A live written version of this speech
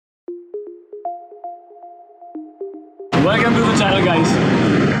Welcome to the channel, guys.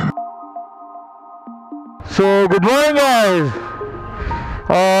 So good morning, guys.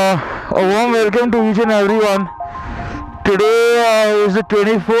 A warm welcome to each and everyone. Today is the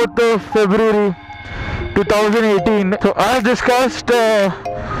 24th of February 2018. So as discussed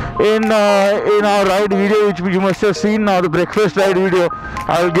in our ride video, which you must have seen now, the breakfast ride video.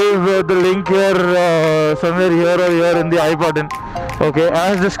 I'll give the link here somewhere here or here in the I button. Okay,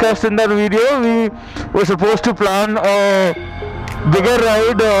 as discussed in that video, we were supposed to plan a bigger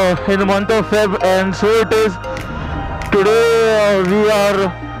ride in the month of Feb, and so it is. Today we are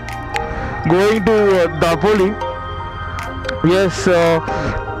going to Dapoli. Yes,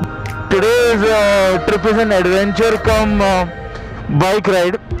 today's trip is an adventure come bike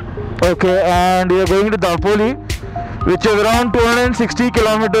ride. Okay, and we are going to Dapoli, which is around 260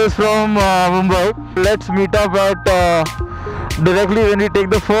 kilometers from Mumbai. Let's meet up at directly when we take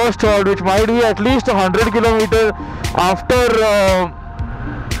the first halt, which might be at least 100 kilometers after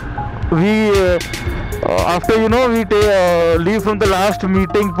we leave from the last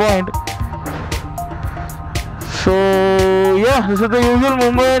meeting point. So yeah, this is the usual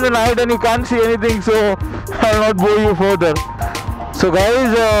Mumbai in the night, and you can't see anything, so I'll not bore you further. So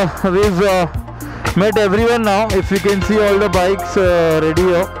guys, we've met everyone now. If you can see all the bikes ready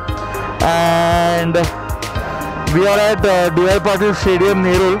here, and we are at Dapoli Stadium,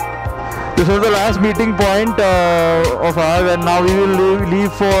 Nerul. This was the last meeting point of ours, and now we will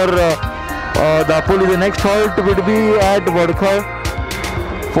leave for Dapoli. The next halt will be at Vadkar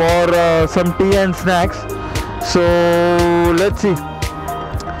for some tea and snacks. So let's see.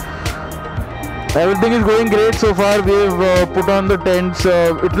 Everything is going great so far. We have put on the tents.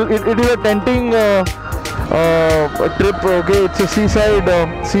 It is a tenting trip. Okay, it's a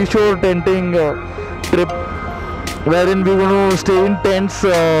seashore tenting trip, wherein we're going to stay in tents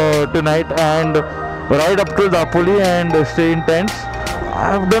tonight and ride up to Dapoli and stay in tents.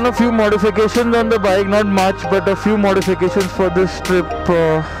 I've done a few modifications on the bike, not much, but a few modifications for this trip.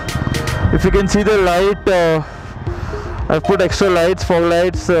 If you can see the light, I've put extra lights, fog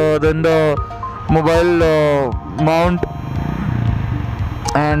lights, then the mobile mount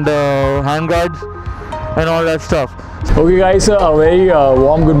and hand guards and all that stuff. Okay guys, a very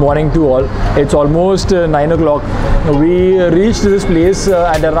warm good morning to all. It's almost 9 o'clock. We reached this place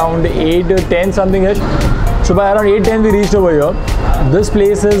at around 8:10 something ish. So by around 8:10 we reached over here. This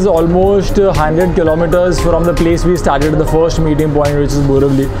place is almost 100 kilometers from the place we started the first meeting point, which is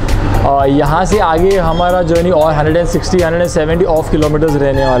Borivali. यहाँ से आगे हमारा journey और 160-170 of kilometres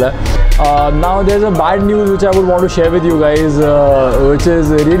रहने वाला है. Now there's a bad news which I would want to share with you guys, which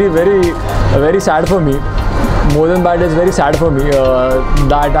is really very sad for me. More than bad, it's very sad for me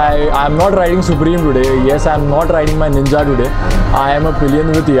that I am not riding Supreme today. Yes, I am not riding my Ninja today. I am a pillion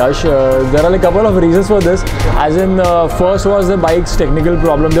with Yash. There are a couple of reasons for this. As in, first was the bike's technical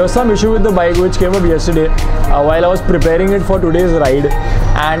problem. There was some issue with the bike which came up yesterday while I was preparing it for today's ride,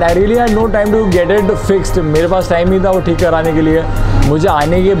 and I really had no time to get it fixed. मेरे पास time नहीं था वो ठीक कराने के लिए. मुझे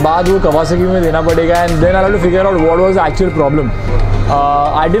आने के बाद वो Kawasaki में देना पड़ेगा, and then I have to figure out what was the actual problem.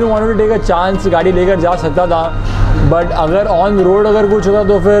 I didn't want to take a chance. गाड़ी लेकर जा सकता था, but अगर on road अगर कुछ होता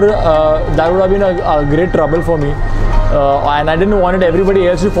तो फिर that would have been a great trouble for me, and I didn't want everybody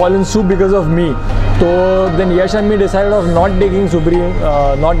else to fall in soup because of me. So then Yash and me decided of not taking Supreme,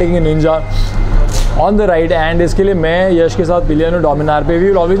 not taking a Ninja on the ride, and इसके लिए मैं यश के साथ pillion और डोमिनार पे we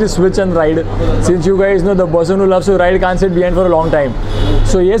will obviously switch and ride, since you guys know the person who loves to ride can't sit behind for a long time.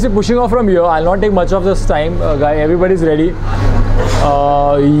 So yes, we're pushing off from here. I'll not take much of this time, guy. Everybody's ready.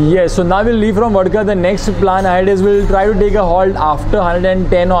 Yes, so now we'll leave from Vadkar. The next plan ahead is we'll try to take a halt after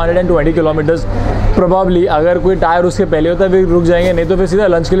 110 or 120 kilometers. Probably अगर कोई tyre उसके पहले होता है फिर रुक जाएंगे, नहीं तो फिर सीधा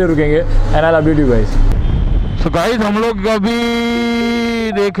लंच के लिए रुकेंगे. And I'll update you guys. So guys, हम लोग अभी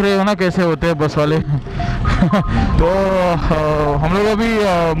देख रहे हो ना कैसे होते हैं बस वाले. तो हम लोग अभी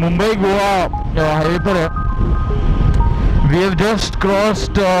मुंबई गोवा हाईवे पर है. We have just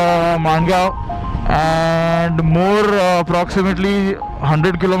crossed Mangaon and more approximately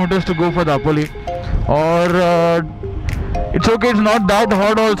 100 kilometers to go for Dapoli. और it's okay, it's not that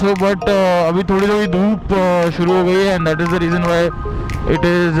hot also, but अभी थोड़ी थोड़ी धूप शुरू हो गई है, and that is the reason why it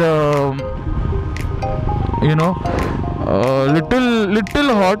is little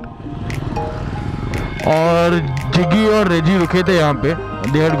hot. और जिगी और रेजी रुके थे यहाँ पे.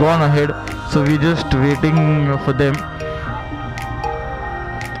 They had gone ahead, so we just waiting for them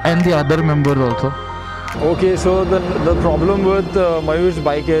and the other members also. Okay, so the problem with Mayur's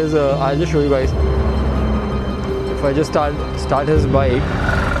bike is, I'll just show you guys. If I just start his bike,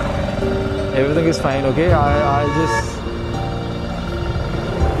 everything is fine. Okay, I just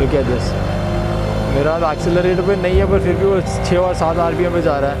look at this. मेरा accelerator पे नहीं है, पर फिर भी वो 6 और 7 RPM पे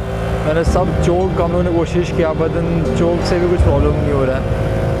जा रहा है। मैंने सब चोक हम लोगों ने कोशिश किया, बट चोक से भी कुछ प्रॉब्लम नहीं हो रहा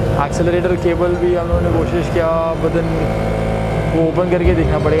है। एक्सेलरेटर केबल भी हम लोगों ने कोशिश किया, बट वो ओपन करके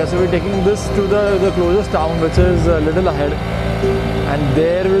देखना पड़ेगा। So we taking this to the closest town which is little ahead, and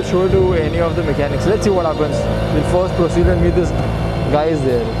there we'll show to any of the mechanics. Let's see what happens. We'll first proceed and meet this guys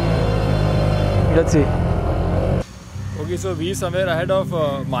there. Let's see. Okay, so we somewhere ahead of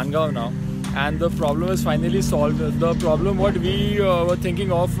Mangaon now, and the problem is finally solved. The problem what we were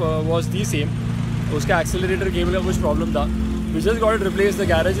thinking of was the same. उसका accelerator cable का कुछ problem था. We just got it replaced. The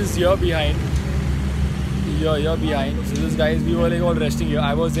garage is here behind. Here behind. So this guys, we were like all resting here.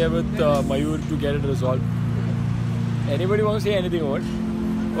 I was there with Mayur to get it resolved. Anybody want to say anything about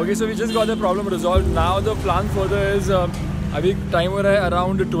it? Okay, so we just got the problem resolved. Now the plan further is, अभी time हो रहा है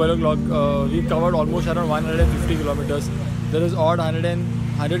around 12 o'clock. We covered almost around 150 kilometers. There is odd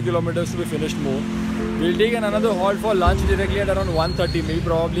 100 kilometers to be finished more. We'll take another halt for lunch directly at around 1:30, maybe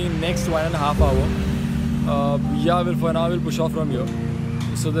probably next 1.5 hour. Yeah, for now we'll push off from here.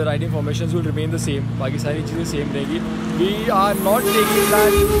 So the riding formations will remain the same. बाकी सारी चीज़ें same रहेगी. We are not taking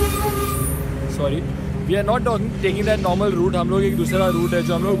that. Sorry. We are not taking that normal route. हम लोग एक दूसरा root है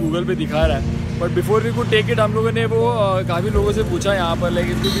जो हम लोग गूगल पे दिखा रहा है. But before we could take it, हम लोगों ने वो काफ़ी लोगों से पूछा यहाँ पर,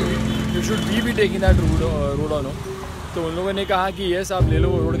 like you should be taking that road or no. तो उन लोगों ने कहा कि yes आप ले लो,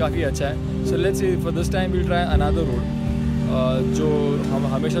 वो रोड काफ़ी अच्छा है. So let's see, for this time we'll try another road. जो हम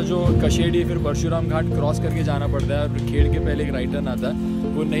हमेशा जो कशेड़ी फिर परशुराम घाट क्रॉस करके जाना पड़ता है और खेड़ के पहले एक राइट टर्न आता है,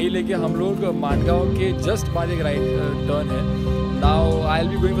 वो नहीं लेके हम लोग मानगांव के जस्ट बाद एक राइट टर्न है. Now I'll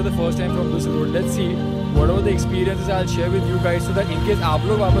be going for the first time from this road. Let's see whatever the experiences I'll share with you guys, so that in case आप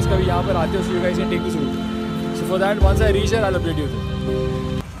लोग वापस कभी यहाँ पर आते हो, so you guys can take this route. So for that, once I reach there, I'll update you.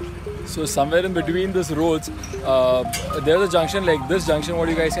 So somewhere in between these roads, there's a junction like this junction,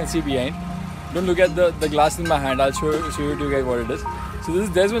 what you guys can see behind. Don't look at the glass in my hand. I'll show you to you guys what it is. So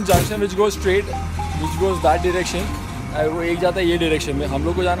there's one junction which goes straight, which goes that direction. वो एक जाता है ये direction में. हम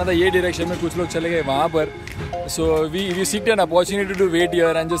लोग को जाना था ये डायरेक्शन में, कुछ लोग चले गए वहाँ पर. So we seeked an opportunity to wait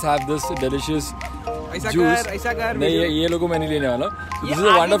here and just have this delicious juice. ऐसा कर नहीं, ये लोगों को मैं नहीं लेने वाला. So ये this is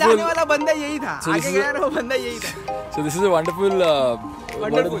a wonderful. जाने वाला बंदा यही था. आगे गया वो बंदा यही था. So this is a wonderful.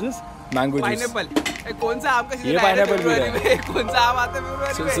 What is this? Mango juice. Pineapple. कौन सा आपका ये pineapple भी है. कौन सा आप आते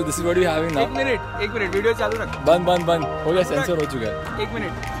फरवरी में? So this is what we having now. एक मिनट वीडियो चालू रख. बंद हो गया, सेंसर हो चुका है. एक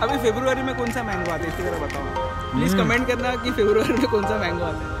मिनट. अभी फरवरी में कौन सा मैंगो आता है इसकी तरह बताओ. प्लीज कमेंट करना कि फरवरी में कौन सा मैंगो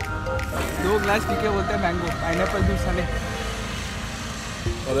आता है. 2 ग्लास पी के बोलते हैं मैंगो पाइनएप्पल जूस वाले.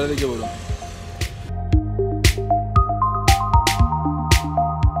 और देखिए बोलो.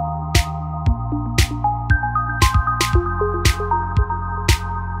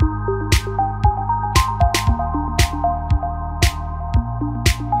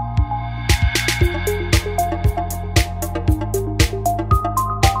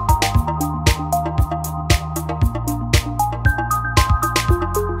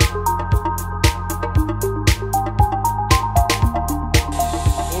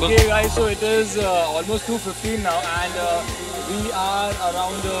 Okay guys, so it is almost 2:15 now, and we are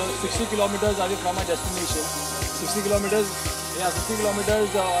around 60 kilometers away from our destination. 60 kilometers, yeah, 60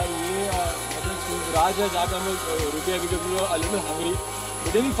 kilometers. ये राज है जहाँ पे हम लोग रुके, because we were a little hungry.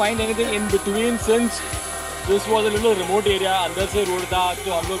 We didn't find anything in between since this was a little remote area. अंदर से road था, तो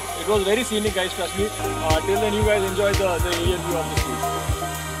हम लोग, it was very scenic guys, trust me. Till then you guys enjoy the area view of the street.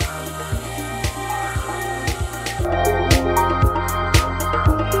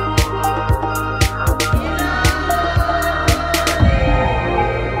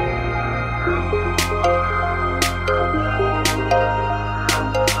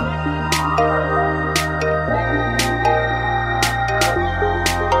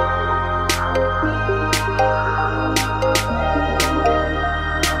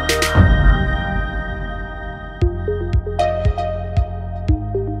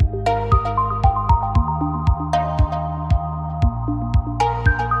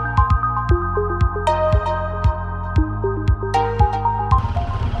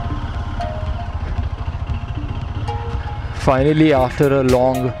 Finally, after a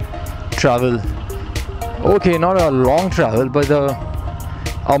long travel, okay, not a long travel, but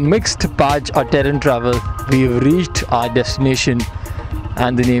a mixed patch, a terrain travel, we've reached our destination,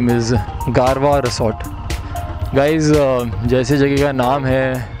 and the name is Garwa Resort. Guys, जैसे जगह का नाम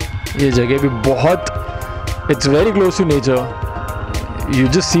है, ये जगह भी बहुत, it's very close to nature. You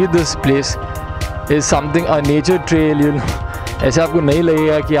just see this place is something, a nature trail, you know. ऐसे आपको नहीं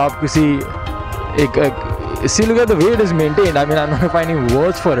लगेगा कि आप किसी एक see, look at the way it is maintained. I mean, I'm not finding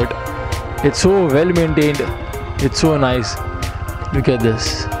words for it. It's so well maintained. It's so nice. Look at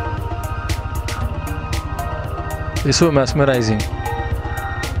this. It's so mesmerizing.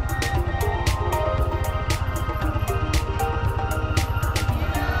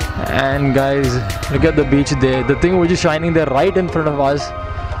 And guys, look at the beach there. The thing which is shining there right in front of us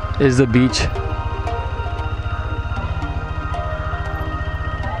is the beach.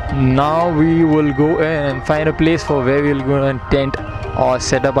 Now we will go in and find a place for where we'll go and tent or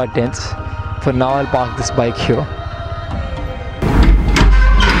set up our tents. For now, I'll park this bike here.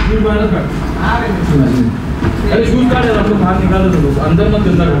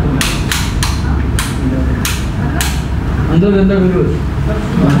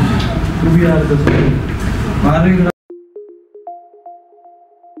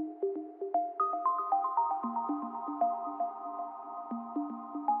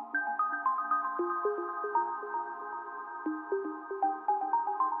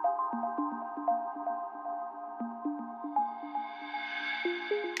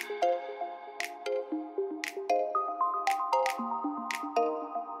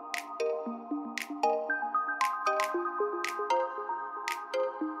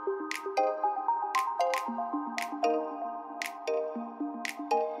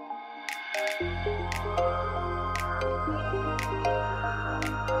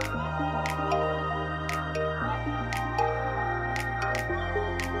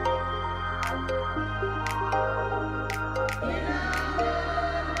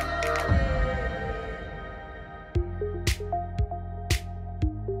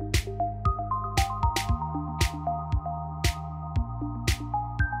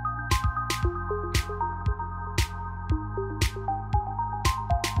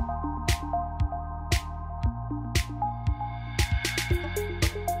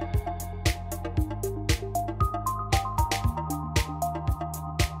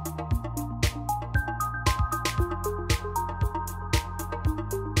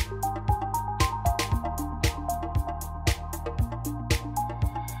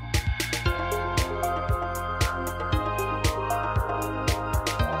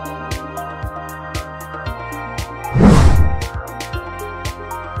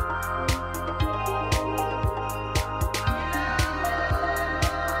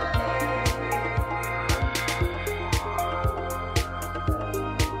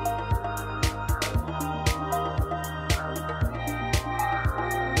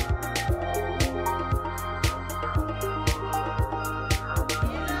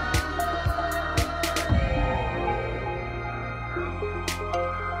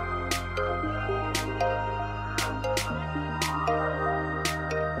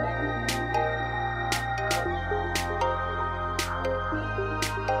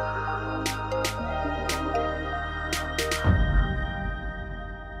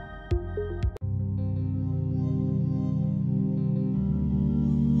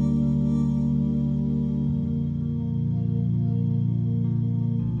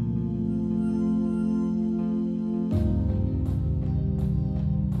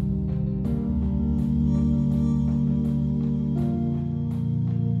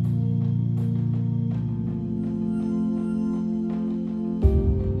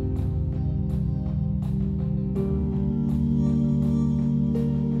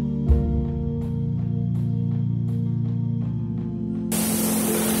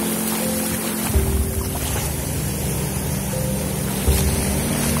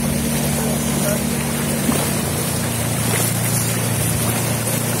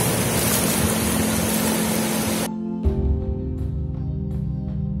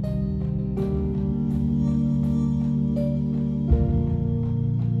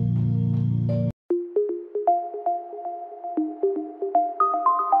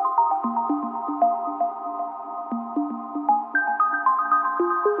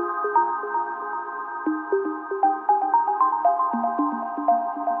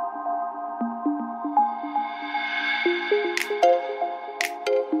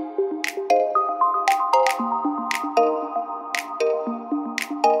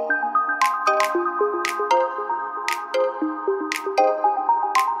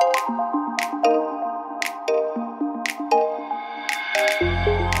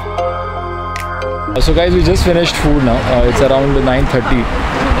 So guys, we just finished food now. It's around 9:30.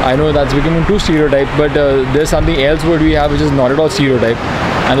 I know that's becoming too stereotype, but there's something else what we have which is not at all stereotype,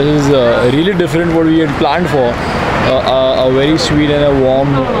 and this is really different what we had planned for. A very sweet and a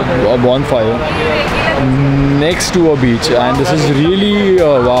warm bonfire next to a beach, and this is really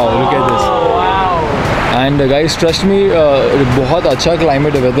wow, look at this. And guys, trust me, बहुत अच्छा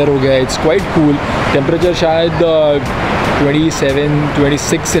climate weather हो गया. It's quite cool. Temperature शायद 27,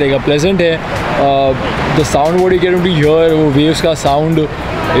 26 रहेगा. Pleasant है. The sound what you get to hear, वो waves का sound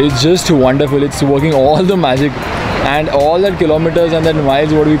is just wonderful. It's working all the magic. and all that kilometers and that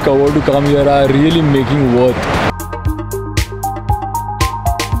miles what we covered to come here are really making worth.